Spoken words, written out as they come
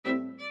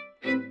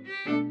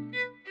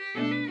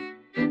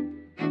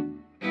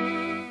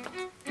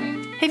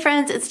Hey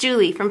friends, it's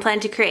Julie from Plan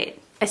to Create.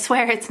 I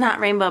swear it's not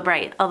rainbow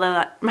bright, although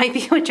that might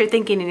be what you're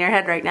thinking in your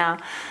head right now.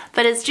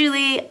 But it's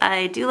Julie.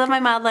 I do love my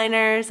mod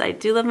liners, I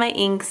do love my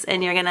inks,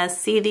 and you're gonna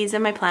see these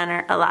in my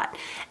planner a lot.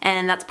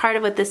 And that's part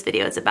of what this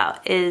video is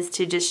about, is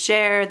to just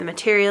share the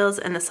materials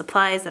and the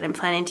supplies that I'm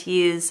planning to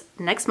use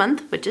next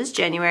month, which is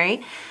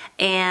January.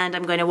 And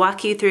I'm going to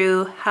walk you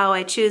through how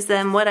I choose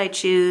them, what I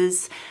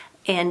choose,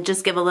 and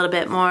just give a little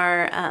bit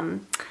more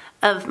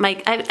of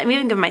my, I'm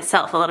even giving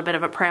myself a little bit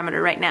of a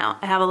parameter right now.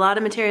 I have a lot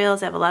of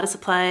materials, I have a lot of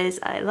supplies,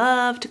 I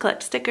love to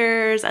collect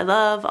stickers, I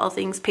love all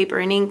things paper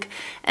and ink,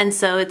 and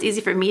so it's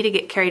easy for me to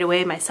get carried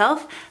away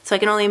myself, so I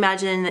can only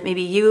imagine that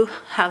maybe you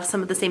have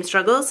some of the same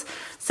struggles.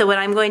 So what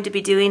I'm going to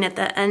be doing at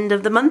the end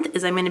of the month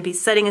is I'm going to be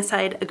setting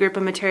aside a group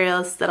of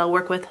materials that I'll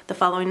work with the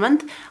following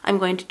month. I'm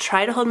going to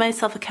try to hold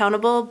myself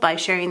accountable by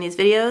sharing these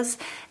videos,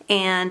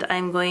 and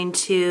I'm going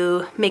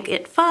to make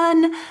it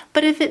fun,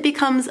 but if it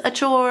becomes a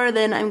chore,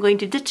 then I'm going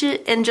to ditch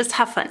it and just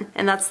have fun.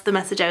 And that's the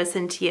message I would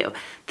send to you.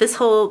 The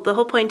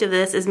whole point of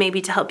this is maybe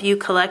to help you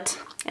collect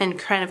and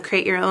kind of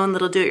create your own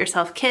little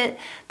do-it-yourself kit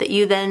that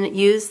you then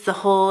use the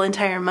whole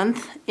entire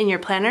month in your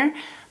planner.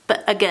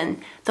 But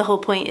again, the whole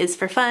point is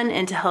for fun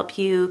and to help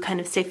you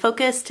kind of stay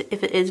focused.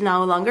 If it is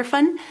no longer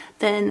fun,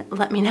 then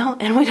let me know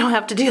and we don't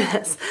have to do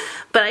this.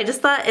 But I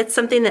just thought it's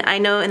something that I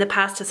know in the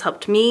past has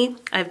helped me.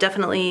 I've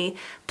definitely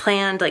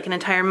planned like an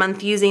entire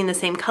month using the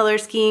same color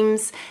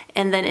schemes,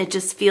 and then it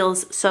just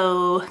feels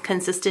so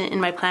consistent in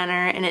my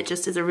planner, and it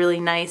just is a really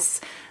nice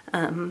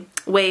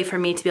way for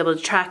me to be able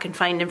to track and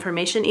find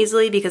information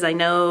easily because I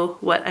know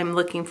what I'm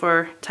looking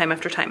for time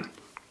after time.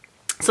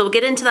 So we'll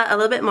get into that a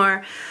little bit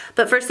more,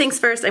 but first things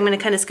first, I'm going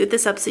to kind of scoot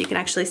this up so you can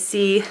actually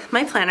see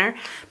my planner,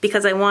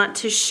 because I want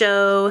to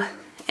show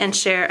and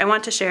share, I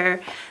want to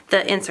share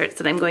the inserts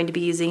that I'm going to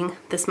be using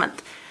this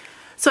month.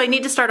 So I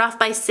need to start off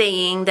by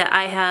saying that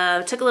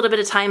I took a little bit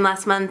of time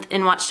last month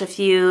and watched a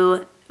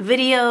few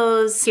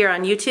videos here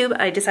on YouTube.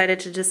 I decided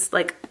to just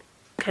like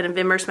kind of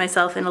immerse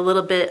myself in a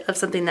little bit of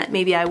something that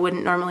maybe I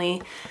wouldn't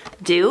normally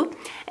do.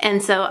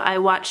 And so I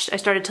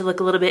started to look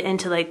a little bit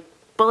into like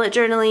bullet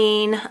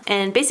journaling,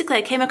 and basically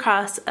I came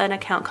across an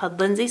account called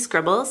Lindsay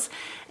Scribbles,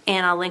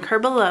 and I'll link her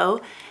below.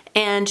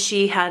 And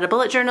she had a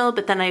bullet journal,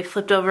 but then I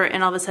flipped over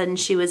and all of a sudden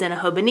she was in a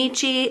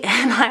Fauxbonichi,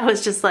 and I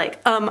was just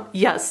like,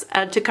 yes,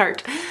 add to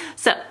cart.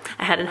 So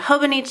I had a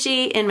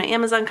Fauxbonichi in my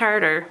Amazon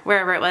cart or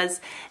wherever it was,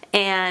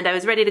 and I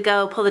was ready to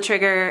go, pull the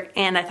trigger,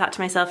 and I thought to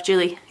myself,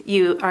 Julie,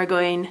 you are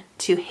going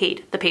to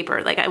hate the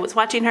paper. Like, I was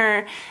watching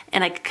her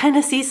and I could kind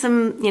of see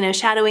some, you know,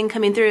 shadowing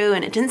coming through,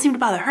 and it didn't seem to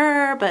bother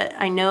her, but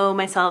I know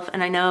myself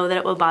and I know that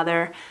it will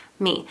bother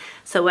me.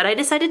 So what I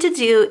decided to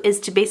do is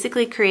to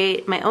basically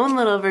create my own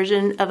little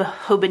version of a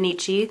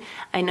Fauxbonichi.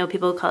 I know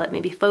people call it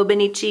maybe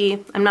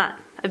Fauxbonichi.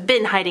 I've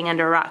been hiding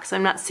under a rock, so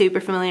I'm not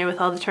super familiar with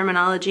all the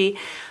terminology.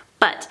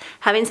 But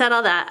having said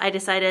all that, I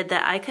decided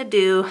that I could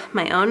do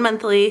my own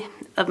monthly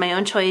of my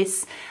own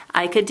choice.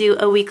 I could do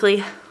a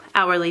weekly,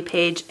 hourly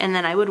page, and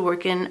then I would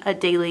work in a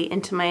daily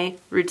into my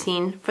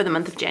routine for the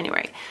month of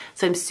January.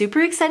 So I'm super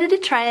excited to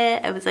try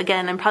it.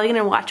 I'm probably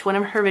gonna watch one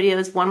of her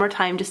videos one more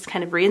time just to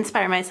kind of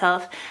re-inspire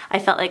myself. I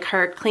felt like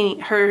her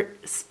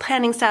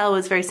planning style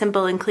was very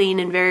simple and clean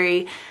and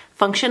very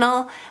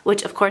functional,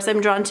 which of course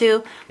I'm drawn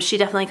to. She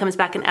definitely comes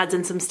back and adds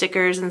in some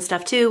stickers and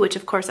stuff too, which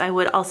of course I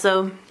would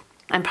also.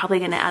 I'm probably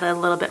going to add a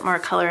little bit more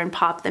color and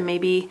pop than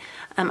maybe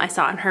I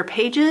saw on her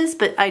pages,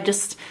 but I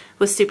just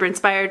was super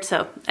inspired,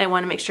 so I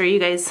want to make sure you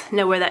guys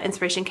know where that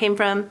inspiration came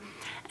from.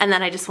 And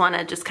then I just want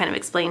to just kind of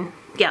explain,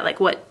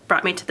 like what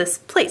brought me to this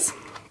place.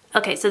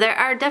 Okay, so there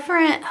are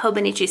different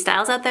Fauxbonichi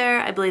styles out there.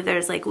 I believe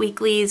there's like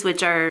weeklies,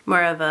 which are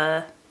more of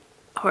a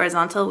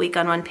horizontal week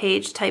on one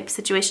page type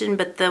situation,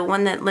 but the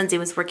one that Lindsay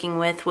was working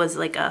with was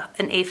like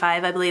an A5,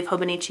 I believe,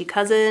 Fauxbonichi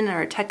cousin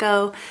or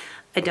Deco.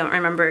 I don't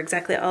remember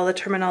exactly all the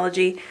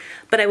terminology,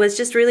 but I was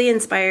just really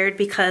inspired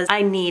because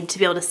I need to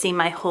be able to see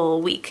my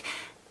whole week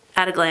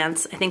at a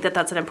glance. I think that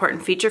that's an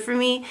important feature for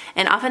me,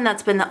 and often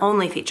that's been the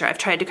only feature. I've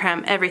tried to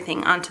cram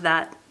everything onto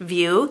that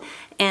view,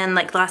 and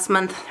like last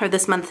month or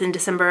this month in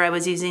December I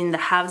was using the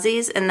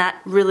halvesies, and that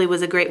really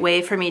was a great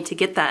way for me to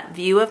get that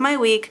view of my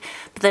week,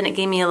 but then it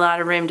gave me a lot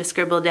of room to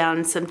scribble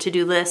down some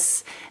to-do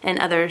lists and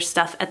other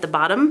stuff at the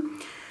bottom.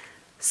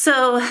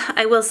 So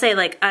I will say,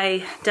 like,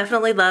 I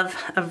definitely love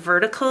a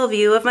vertical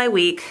view of my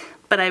week,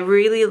 but I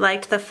really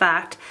liked the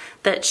fact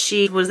that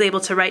she was able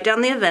to write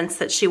down the events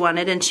that she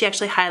wanted, and she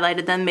actually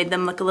highlighted them, made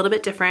them look a little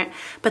bit different,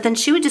 but then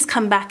she would just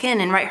come back in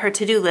and write her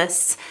to-do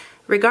lists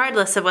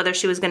regardless of whether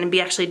she was going to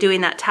be actually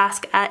doing that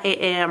task at 8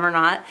 a.m. or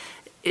not.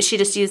 She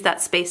just used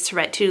that space to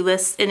write to-do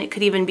lists, and it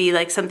could even be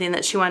like something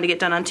that she wanted to get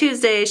done on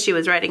Tuesday, she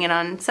was writing it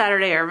on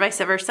Saturday or vice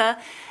versa.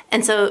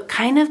 And so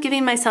kind of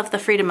giving myself the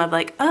freedom of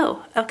like,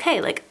 oh,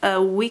 okay, like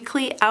a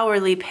weekly,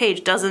 hourly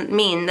page doesn't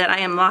mean that I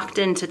am locked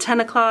into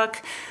 10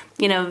 o'clock,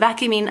 you know,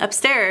 vacuuming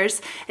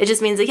upstairs. It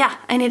just means that, yeah,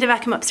 I need to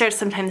vacuum upstairs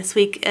sometime this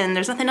week and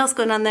there's nothing else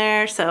going on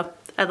there. So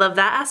I love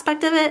that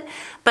aspect of it,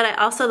 but I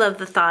also love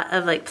the thought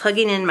of like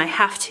plugging in my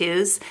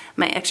have-tos,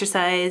 my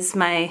exercise,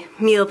 my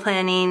meal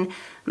planning,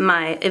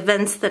 my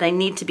events that I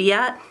need to be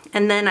at.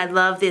 And then I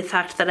love the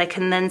fact that I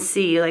can then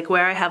see like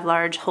where I have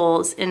large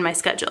holes in my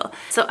schedule.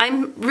 So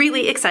I'm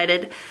really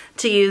excited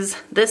to use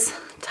this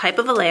type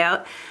of a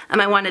layout.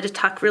 I wanted to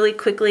talk really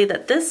quickly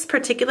that this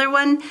particular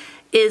one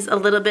is a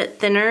little bit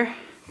thinner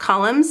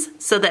columns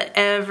so that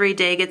every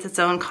day gets its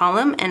own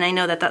column, and I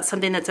know that that's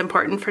something that's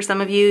important for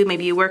some of you.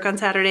 Maybe you work on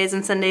Saturdays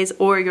and Sundays,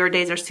 or your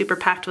days are super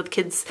packed with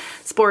kids'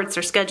 sports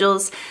or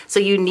schedules, so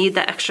you need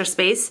that extra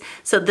space.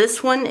 So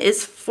this one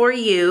is for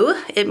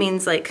you. It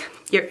means like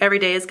your every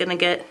day is gonna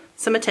get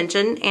some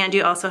attention, and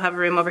you also have a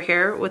room over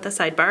here with a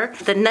sidebar.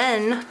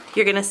 Then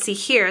you're gonna see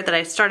here that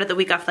I started the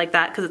week off like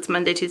that because it's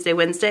Monday, Tuesday,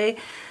 Wednesday,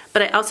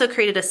 but I also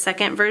created a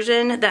second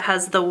version that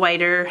has the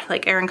wider,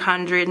 like Erin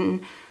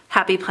Condren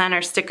Happy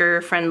Planner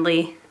sticker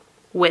friendly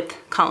width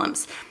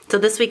columns. So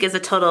this week is a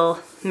total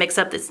mix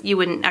up. You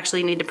wouldn't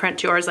actually need to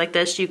print yours like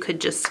this. You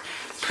could just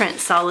print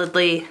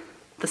solidly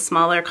the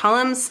smaller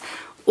columns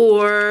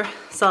or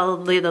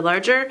solidly the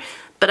larger,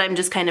 but I'm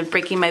just kind of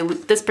breaking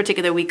this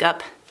particular week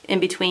up in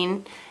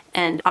between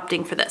and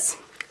opting for this.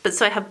 But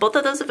so I have both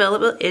of those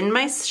available in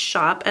my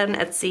shop and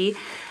Etsy,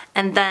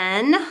 and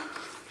then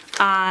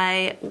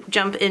I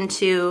jump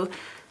into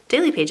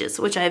daily pages,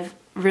 which I've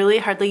really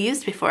hardly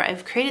used before.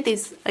 I've created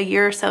these a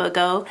year or so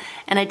ago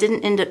and I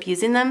didn't end up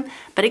using them.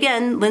 But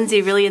again,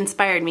 Lindsay really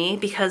inspired me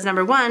because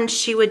number one,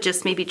 she would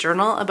just maybe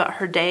journal about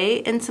her day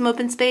in some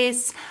open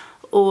space,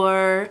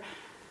 or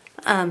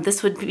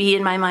this would be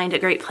in my mind a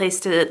great place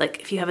to, like,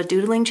 if you have a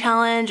doodling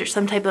challenge or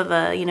some type of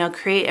a, you know,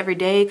 create every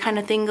day kind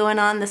of thing going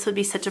on, this would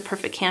be such a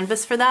perfect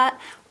canvas for that.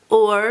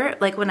 Or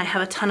like when I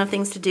have a ton of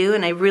things to do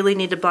and I really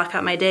need to block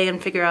out my day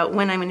and figure out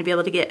when I'm going to be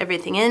able to get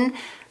everything in,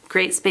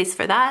 great space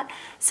for that.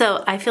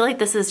 So I feel like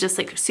this is just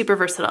like super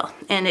versatile,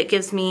 and it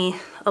gives me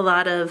a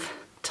lot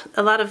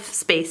of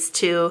space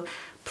to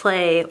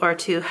play or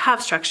to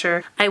have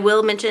structure. I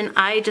will mention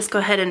I just go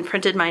ahead and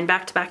printed mine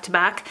back to back to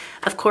back.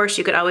 Of course,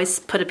 you could always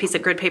put a piece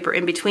of grid paper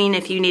in between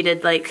if you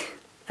needed like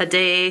a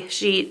day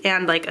sheet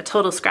and like a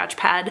total scratch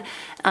pad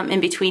in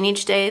between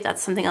each day.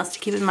 That's something else to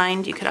keep in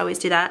mind. You could always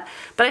do that.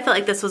 But I felt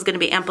like this was going to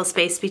be ample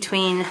space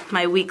between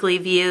my weekly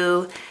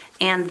view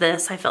and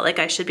this. I felt like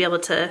I should be able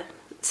to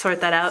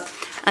sort that out.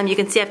 You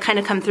can see I've kind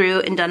of come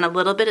through and done a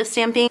little bit of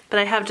stamping, but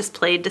I have just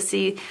played to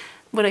see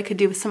what I could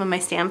do with some of my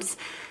stamps.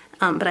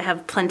 But I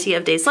have plenty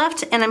of days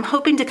left, and I'm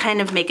hoping to kind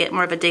of make it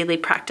more of a daily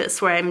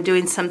practice where I'm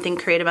doing something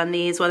creative on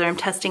these, whether I'm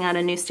testing out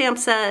a new stamp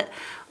set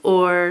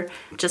or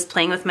just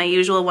playing with my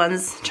usual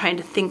ones, trying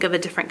to think of a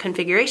different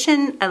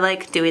configuration. I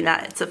like doing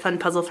that. It's a fun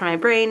puzzle for my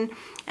brain,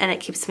 and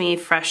it keeps me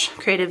fresh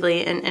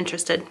creatively and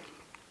interested.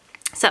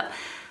 So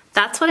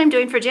that's what I'm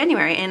doing for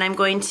January, and I'm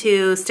going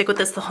to stick with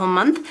this the whole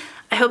month.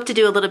 I hope to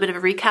do a little bit of a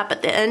recap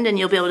at the end, and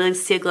you'll be able to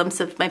see a glimpse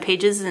of my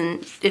pages,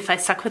 and if I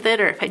stuck with it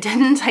or if I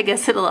didn't, I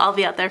guess it'll all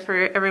be out there for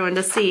everyone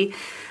to see.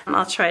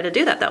 I'll try to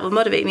do that. That will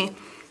motivate me.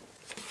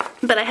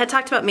 But I had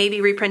talked about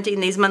maybe reprinting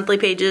these monthly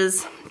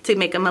pages to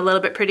make them a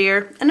little bit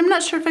prettier, and I'm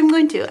not sure if I'm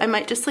going to. I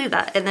might just leave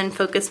that and then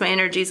focus my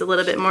energies a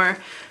little bit more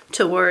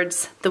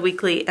towards the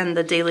weekly and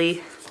the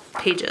daily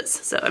pages.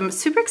 So I'm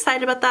super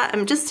excited about that.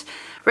 I'm just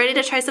ready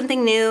to try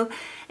something new.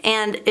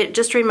 And it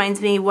just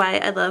reminds me why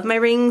I love my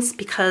rings,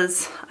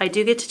 because I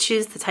do get to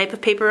choose the type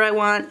of paper I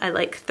want. I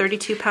like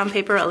 32-pound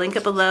paper. I'll link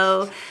it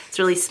below. It's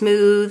really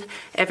smooth.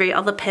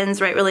 All the pens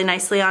write really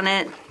nicely on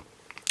it.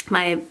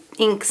 My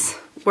inks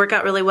work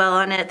out really well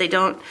on it. They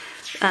don't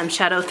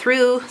shadow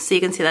through, so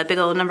you can see that big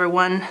old number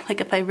 1.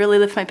 Like if I really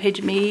lift my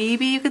page,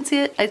 maybe you can see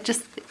it. I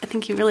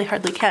think you really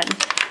hardly can.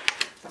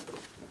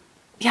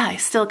 Yeah, I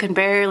still can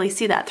barely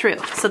see that through.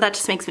 So that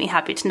just makes me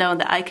happy to know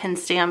that I can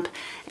stamp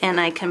and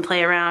I can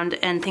play around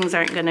and things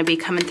aren't going to be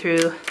coming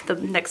through the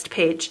next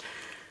page.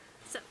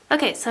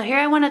 Okay, so here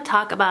I want to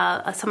talk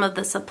about some of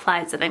the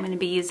supplies that I'm going to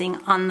be using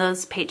on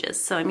those pages.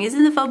 So I'm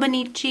using the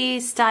Fauxbonichi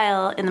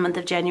style in the month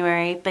of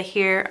January, but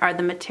here are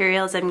the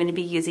materials I'm going to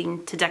be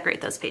using to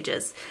decorate those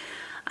pages.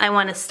 I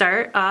want to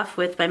start off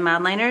with my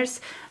mod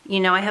liners.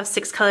 You know I have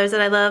 6 colors that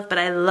I love, but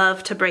I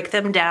love to break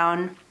them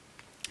down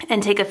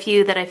and take a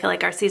few that I feel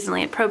like are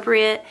seasonally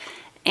appropriate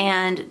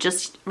and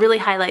just really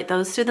highlight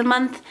those through the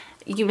month.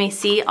 You may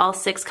see all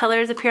 6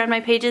 colors appear on my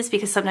pages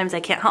because sometimes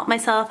I can't help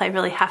myself. I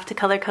really have to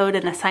color code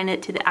and assign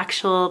it to the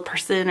actual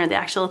person or the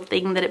actual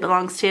thing that it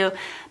belongs to.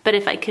 But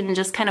if I can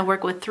just kind of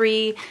work with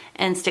 3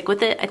 and stick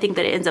with it, I think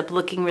that it ends up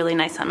looking really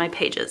nice on my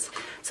pages.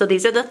 So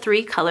these are the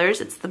 3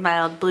 colors. It's the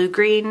mild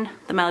blue-green,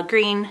 the mild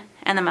green,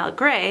 and the mild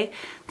gray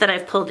that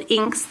I've pulled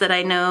inks that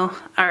I know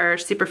are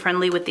super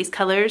friendly with these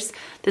colors.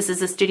 This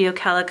is the Studio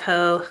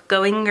Calico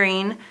Going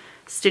Green,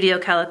 Studio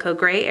Calico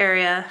Gray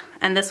Area,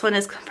 and this one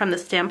is from the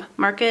Stamp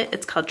Market.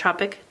 It's called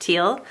Tropic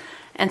Teal,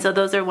 and so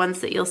those are ones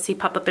that you'll see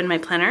pop up in my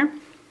planner.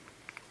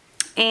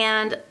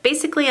 And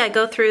basically I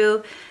go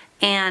through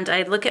and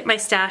I look at my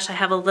stash. I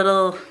have a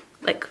little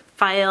like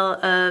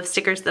file of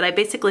stickers that I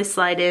basically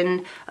slide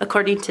in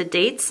according to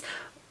dates.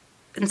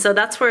 And so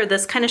that's where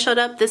this kind of showed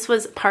up.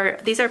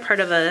 These are part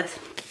of a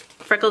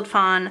Freckled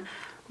Fawn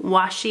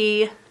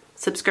washi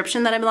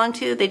subscription that I belong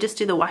to. They just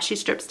do the washi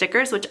strip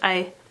stickers, which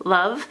I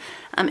love.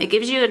 It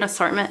gives you an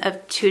assortment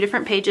of 2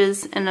 different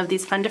pages and of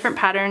these fun different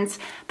patterns,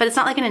 but it's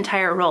not like an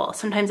entire roll.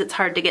 Sometimes it's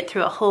hard to get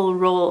through a whole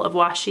roll of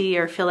washi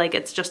or feel like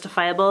it's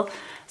justifiable.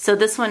 So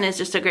this one is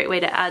just a great way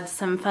to add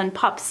some fun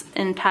pops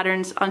and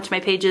patterns onto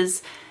my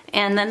pages,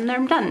 and then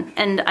they're done.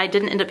 And I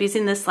didn't end up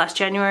using this last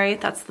January.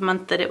 That's the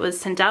month that it was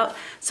sent out.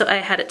 So I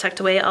had it tucked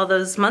away all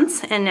those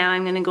months, and now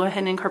I'm gonna go ahead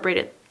and incorporate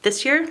it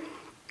this year.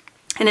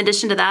 In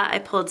addition to that, I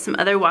pulled some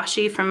other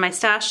washi from my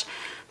stash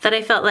that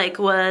I felt like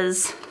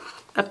was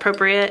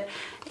appropriate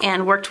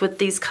and worked with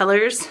these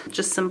colors.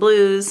 Just some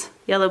blues,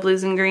 yellow,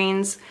 blues, and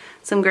greens,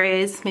 some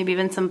grays, maybe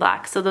even some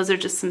black. So those are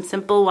just some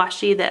simple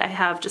washi that I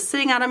have just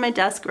sitting out on my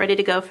desk ready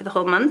to go for the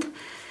whole month.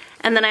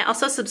 And then I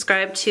also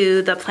subscribe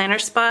to the Planner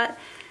Spot.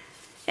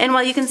 And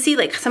while you can see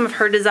like some of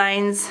her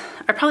designs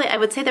are probably, I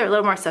would say they're a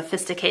little more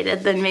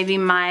sophisticated than maybe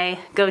my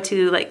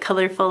go-to like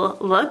colorful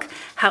look.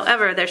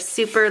 However, they're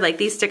super, like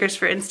these stickers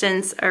for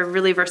instance are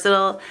really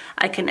versatile.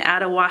 I can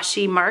add a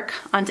washi mark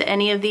onto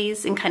any of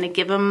these and kind of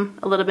give them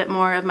a little bit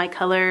more of my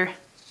color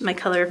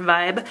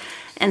vibe.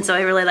 And so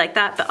I really like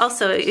that. But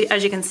also,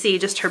 as you can see,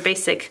 just her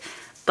basic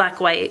black,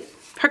 white,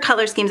 her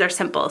color schemes are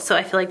simple, so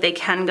I feel like they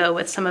can go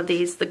with some of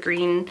these. The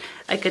green,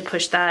 I could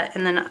push that,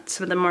 and then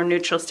some of the more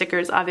neutral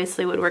stickers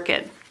obviously would work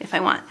it if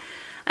I want.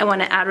 I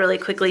want to add really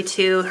quickly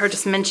too, or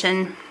just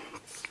mention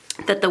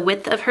that the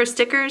width of her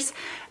stickers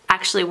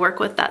actually work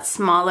with that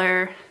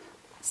smaller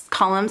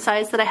column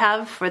size that I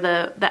have for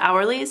the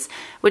hourlies,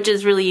 which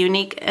is really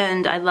unique,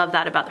 and I love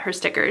that about her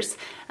stickers.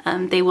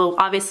 They will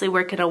obviously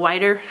work at a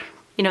wider,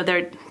 you know,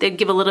 they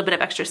give a little bit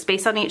of extra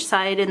space on each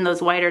side in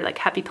those wider like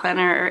Happy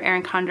Planner or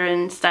Erin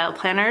Condren style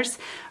planners,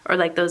 or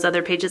like those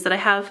other pages that I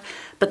have,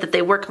 but that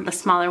they work on the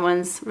smaller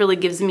ones really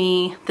gives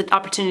me the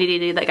opportunity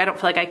to, like, I don't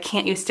feel like I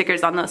can't use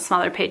stickers on those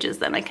smaller pages,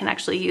 then I can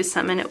actually use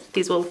some, and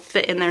these will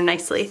fit in there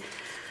nicely.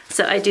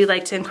 So I do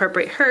like to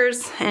incorporate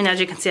hers, and as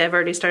you can see, I've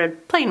already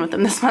started playing with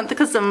them this month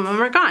because some of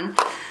them are gone.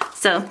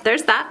 So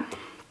there's that.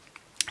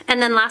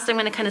 And then last, I'm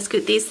going to kind of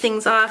scoot these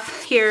things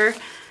off here.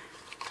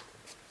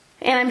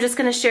 And I'm just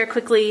gonna share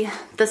quickly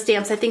the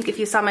stamps. I think if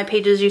you saw my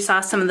pages, you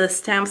saw some of the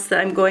stamps that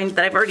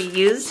I've already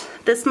used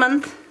this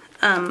month.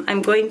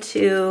 I'm going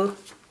to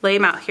lay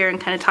them out here and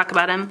kind of talk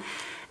about them.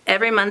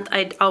 Every month,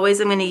 I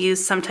always am gonna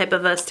use some type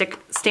of a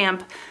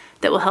stamp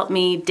that will help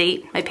me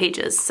date my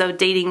pages. So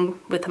dating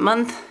with a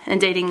month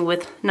and dating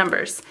with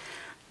numbers.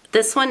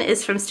 This one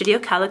is from Studio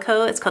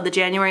Calico. It's called the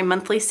January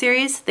Monthly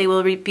Series. They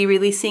will be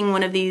releasing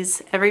one of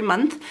these every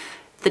month.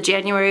 The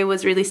January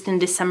was released in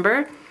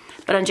December.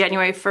 But on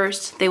January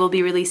 1st, they will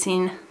be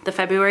releasing the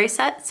February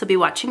set, so be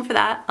watching for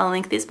that. I'll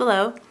link these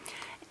below.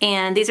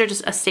 And these are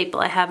just a staple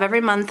I have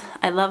every month.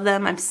 I love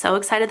them. I'm so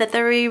excited that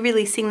they're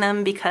re-releasing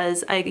them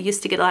because I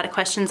used to get a lot of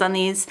questions on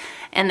these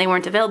and they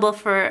weren't available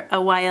for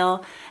a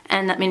while,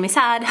 and that made me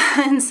sad.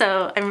 And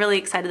so I'm really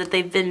excited that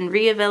they've been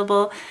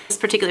re-available. This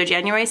particular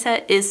January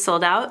set is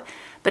sold out,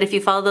 but if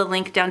you follow the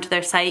link down to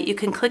their site, you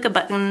can click a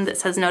button that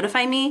says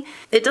notify me.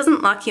 It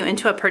doesn't lock you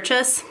into a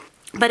purchase,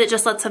 but it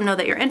just lets them know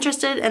that you're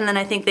interested, and then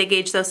I think they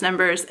gauge those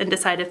numbers and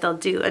decide if they'll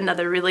do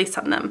another release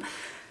on them.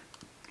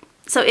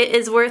 So it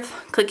is worth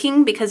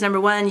clicking because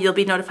number one, you'll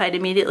be notified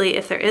immediately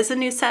if there is a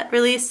new set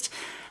released,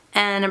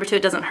 and number two,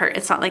 it doesn't hurt.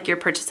 It's not like you're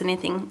purchasing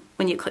anything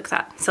when you click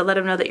that. So let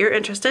them know that you're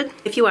interested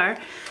if you are.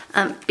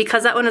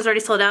 Because that one is already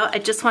sold out, I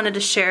just wanted to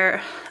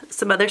share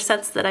some other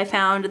sets that I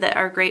found that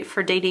are great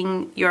for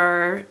dating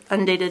your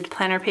undated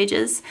planner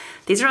pages.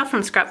 These are all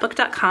from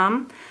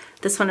scrapbook.com.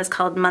 This one is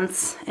called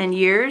Months and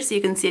Years.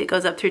 You can see it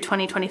goes up through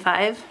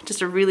 2025.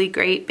 Just a really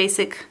great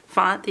basic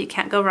font that you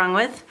can't go wrong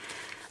with.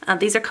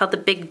 These are called the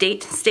Big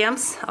Date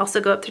stamps,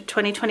 also go up through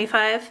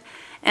 2025.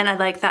 And I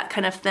like that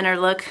kind of thinner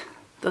look.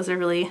 Those are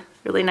really,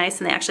 really nice,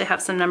 and they actually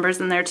have some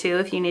numbers in there too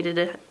if you needed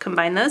to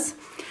combine those.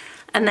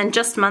 And then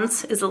Just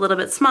Months is a little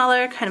bit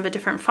smaller, kind of a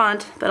different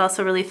font, but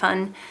also really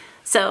fun.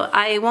 So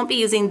I won't be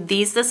using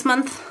these this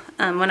month.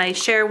 When I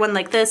share one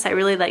like this, I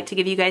really like to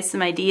give you guys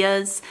some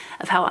ideas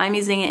of how I'm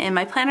using it in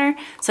my planner.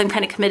 So I'm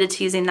kind of committed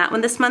to using that one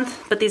this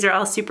month, but these are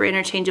all super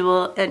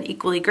interchangeable and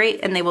equally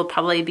great, and they will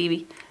probably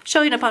be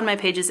showing up on my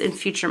pages in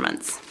future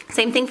months.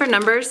 Same thing for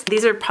numbers.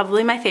 These are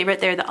probably my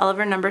favorite. They're the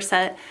Oliver Number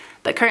set,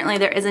 but currently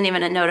there isn't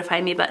even a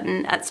notify me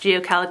button at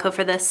Studio Calico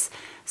for this.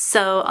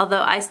 So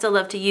although I still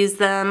love to use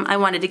them, I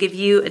wanted to give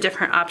you a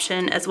different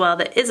option as well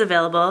that is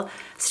available.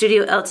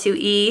 Studio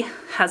L2E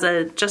has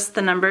a Just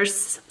the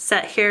Numbers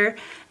set here,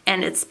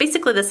 and it's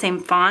basically the same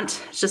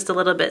font, it's just a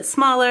little bit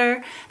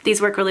smaller.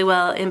 These work really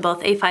well in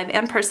both A5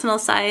 and personal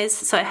size,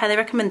 so I highly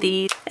recommend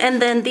these.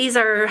 And then these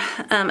are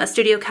a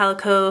Studio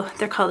Calico,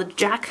 they're called a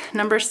Jack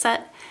number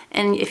set.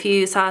 And if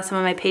you saw some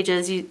of my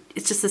pages,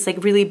 it's just this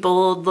like really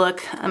bold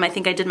look. I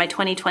think I did my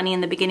 2020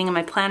 in the beginning of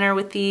my planner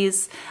with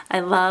these. I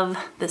love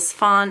this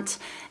font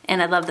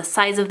and I love the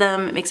size of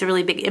them. It makes a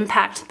really big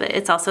impact, but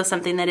it's also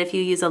something that if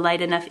you use a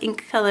light enough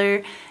ink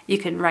color, you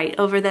can write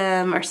over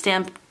them or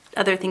stamp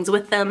other things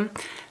with them.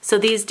 So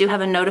these do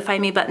have a notify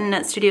me button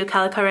at Studio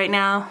Calico right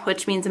now,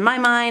 which means in my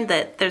mind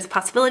that there's a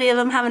possibility of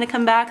them having to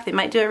come back. They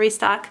might do a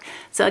restock.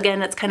 So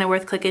again, it's kind of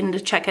worth clicking to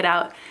check it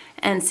out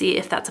and see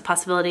if that's a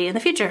possibility in the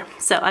future.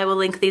 So I will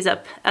link these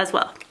up as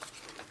well.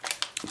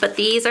 But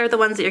these are the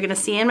ones that you're gonna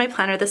see in my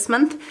planner this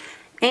month.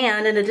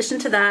 And in addition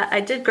to that, I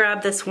did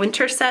grab this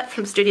winter set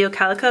from Studio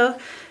Calico.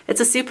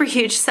 It's a super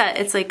huge set.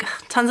 It's like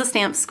tons of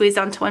stamps squeezed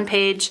onto one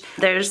page.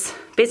 There's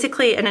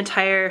basically an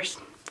entire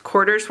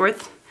quarter's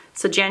worth.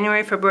 So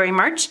January, February,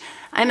 March.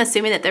 I'm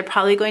assuming that they're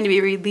probably going to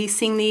be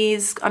releasing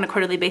these on a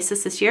quarterly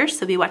basis this year,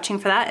 so be watching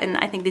for that. And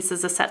I think this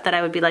is a set that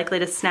I would be likely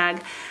to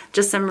snag.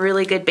 Just some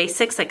really good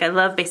basics. Like I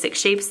love basic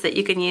shapes that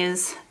you can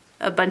use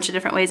a bunch of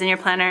different ways in your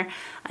planner.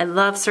 I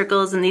love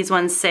circles, and these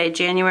ones say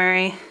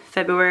January,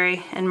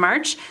 February, and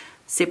March.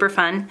 Super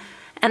fun.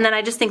 And then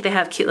I just think they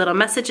have cute little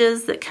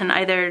messages that can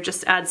either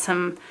just add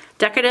some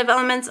decorative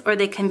elements, or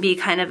they can be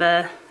kind of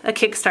a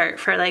kickstart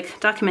for like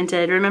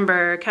documented,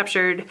 remember,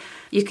 captured.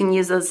 You can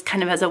use those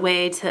kind of as a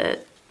way to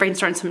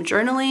brainstorm some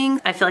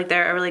journaling. I feel like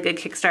they're a really good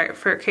kickstart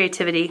for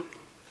creativity.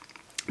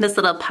 This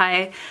little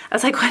pie, I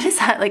was like, what is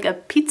that, like a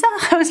pizza?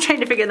 I was trying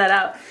to figure that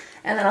out.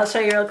 And then I'll show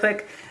you real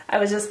quick. I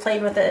was just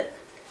playing with it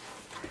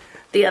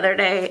the other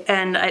day,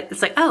 and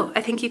it's like, oh,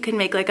 I think you can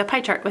make like a pie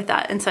chart with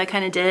that. And so I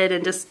kind of did,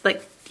 and just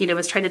like, you know,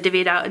 was trying to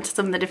divvy it out into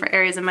some of the different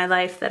areas in my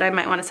life that I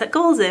might want to set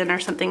goals in or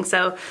something.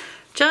 So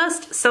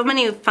just so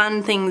many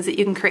fun things that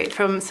you can create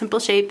from simple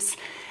shapes.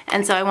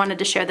 And so I wanted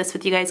to share this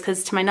with you guys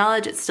because to my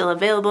knowledge, it's still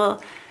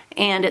available,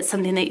 and it's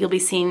something that you'll be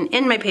seeing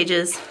in my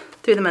pages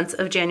through the months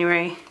of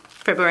January,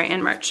 February,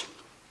 and March.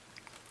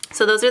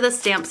 So those are the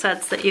stamp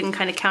sets that you can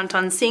kind of count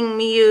on seeing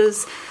me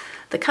use.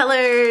 The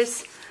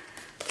colors,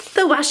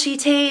 the washi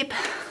tape,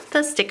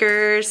 the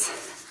stickers.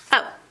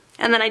 Oh,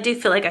 and then I do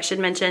feel like I should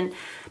mention,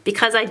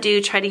 because I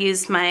do try to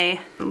use my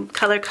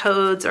color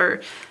codes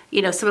or,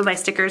 you know, some of my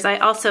stickers, I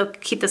also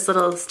keep this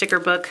little sticker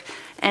book,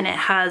 and it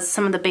has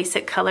some of the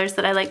basic colors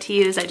that I like to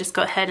use. I just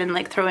go ahead and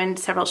like throw in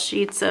several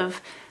sheets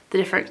of the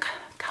different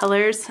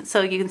colors.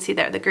 So you can see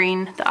there, the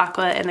green, the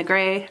aqua, and the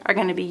gray are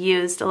gonna be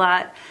used a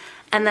lot.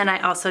 And then I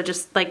also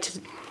just like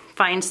to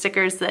find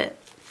stickers that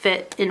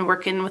fit in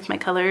working with my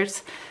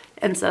colors.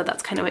 And so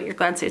that's kind of what you're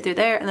glancing through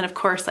there. And then of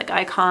course like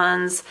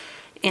icons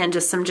and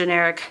just some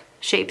generic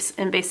shapes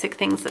and basic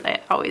things that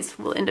I always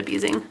will end up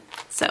using.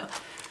 So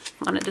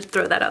wanted to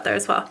throw that out there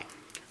as well.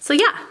 So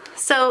yeah,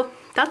 so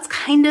that's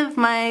kind of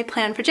my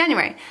plan for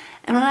January.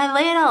 And when I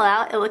lay it all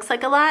out, it looks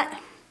like a lot,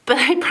 but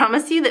I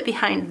promise you that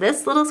behind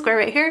this little square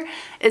right here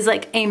is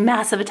like a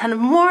massive ton of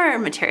more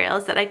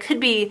materials that I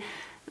could be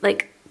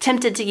like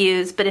tempted to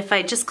use, but if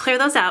I just clear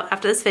those out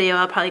after this video,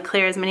 I'll probably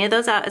clear as many of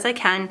those out as I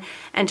can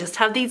and just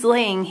have these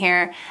laying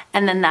here,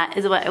 and then that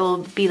is what I will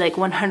be like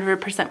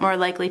 100% more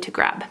likely to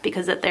grab,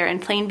 because that they're in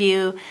plain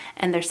view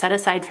and they're set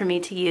aside for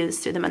me to use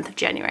through the month of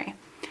January.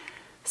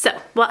 So,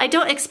 while I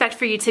don't expect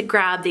for you to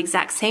grab the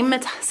exact same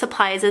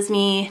supplies as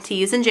me to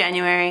use in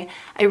January,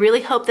 I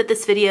really hope that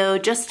this video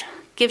just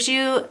gives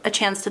you a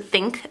chance to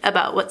think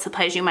about what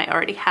supplies you might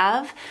already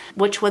have,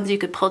 which ones you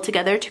could pull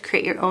together to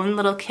create your own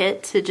little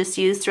kit to just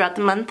use throughout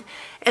the month.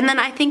 And then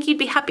I think you'd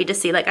be happy to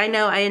see, like I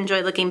know I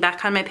enjoy looking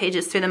back on my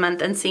pages through the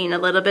month and seeing a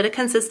little bit of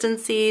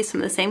consistency,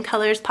 some of the same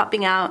colors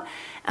popping out.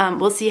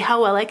 We'll see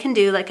how well I can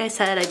do. Like I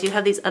said, I do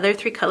have these other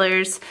 3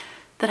 colors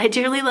that I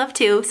dearly love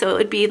too, so it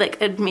would be like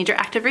a major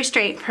act of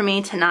restraint for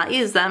me to not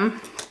use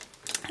them.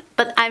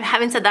 But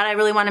having said that, I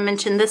really want to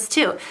mention this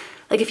too.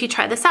 Like if you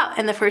try this out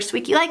and the first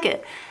week you like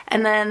it,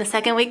 and then the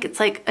second week it's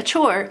like a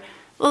chore,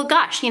 well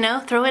gosh, you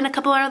know, throw in a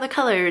couple of other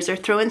colors or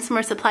throw in some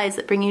more supplies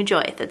that bring you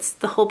joy. That's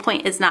the whole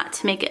point, is not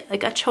to make it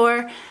like a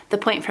chore. The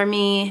point for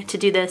me to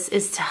do this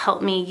is to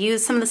help me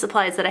use some of the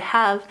supplies that I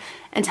have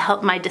and to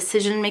help my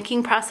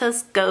decision-making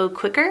process go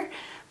quicker.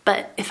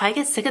 But if I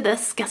get sick of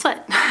this, guess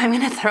what? I'm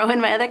gonna throw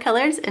in my other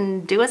colors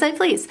and do as I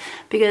please,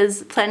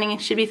 because planning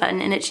should be fun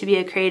and it should be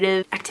a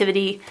creative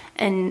activity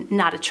and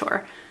not a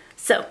chore.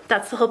 So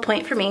that's the whole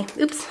point for me.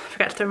 Oops,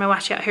 forgot to throw my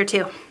washi out here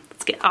too.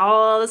 Let's get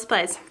all the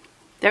supplies.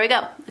 There we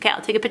go. Okay,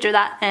 I'll take a picture of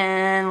that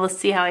and we'll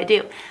see how I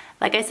do.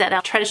 Like I said,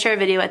 I'll try to share a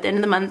video at the end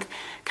of the month,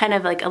 kind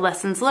of like a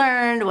lessons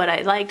learned, what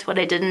I liked, what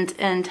I didn't,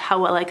 and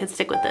how well I could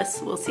stick with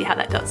this. We'll see how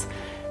that goes.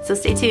 So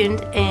stay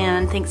tuned,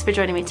 and thanks for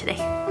joining me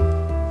today.